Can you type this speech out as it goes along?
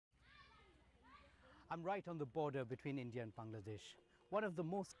I'm right on the border between India and Bangladesh, one of the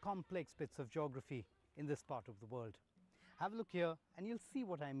most complex bits of geography in this part of the world. Have a look here and you'll see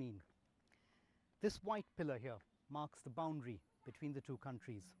what I mean. This white pillar here marks the boundary between the two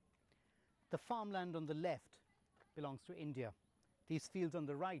countries. The farmland on the left belongs to India. These fields on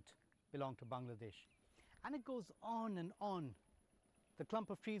the right belong to Bangladesh. And it goes on and on. The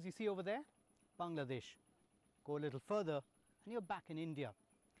clump of trees you see over there, Bangladesh. Go a little further and you're back in India.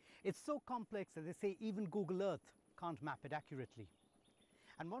 It's so complex that they say even Google Earth can't map it accurately.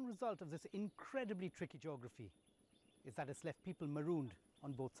 And one result of this incredibly tricky geography is that it's left people marooned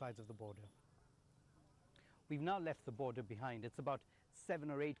on both sides of the border. We've now left the border behind. It's about 7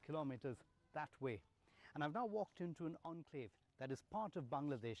 or 8 kilometers that way. And I've now walked into an enclave that is part of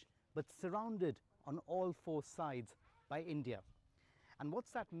Bangladesh, but surrounded on all 4 sides by India. And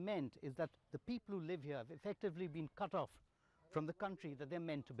what's that meant is that the people who live here have effectively been cut off from the country that they're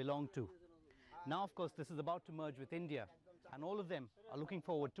meant to belong to. Now, of course, this is about to merge with India, and all of them are looking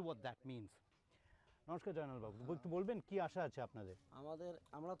forward to what that means. নমস্কার জয়নাল বাবু, একটু বলবেন কি আশা আছে আপনাদের?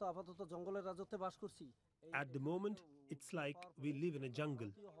 আমরা তো আপাতত জঙ্গলের রাজত্বে বাস করছি। At the moment, it's like we live in a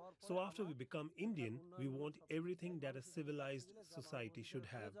jungle. So after we become Indian, we want everything that a civilized society should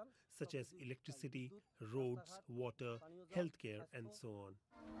have, such as electricity, roads, water, healthcare, and so on.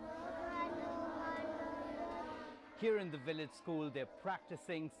 Here in the village school, they're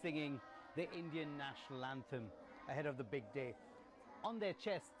practicing singing the Indian national anthem ahead of the big day. On their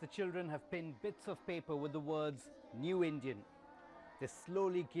chests, the children have pinned bits of paper with the words New Indian. They're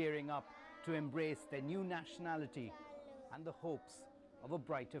slowly gearing up to embrace their new nationality and the hopes of a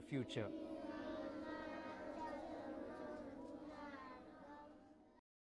brighter future.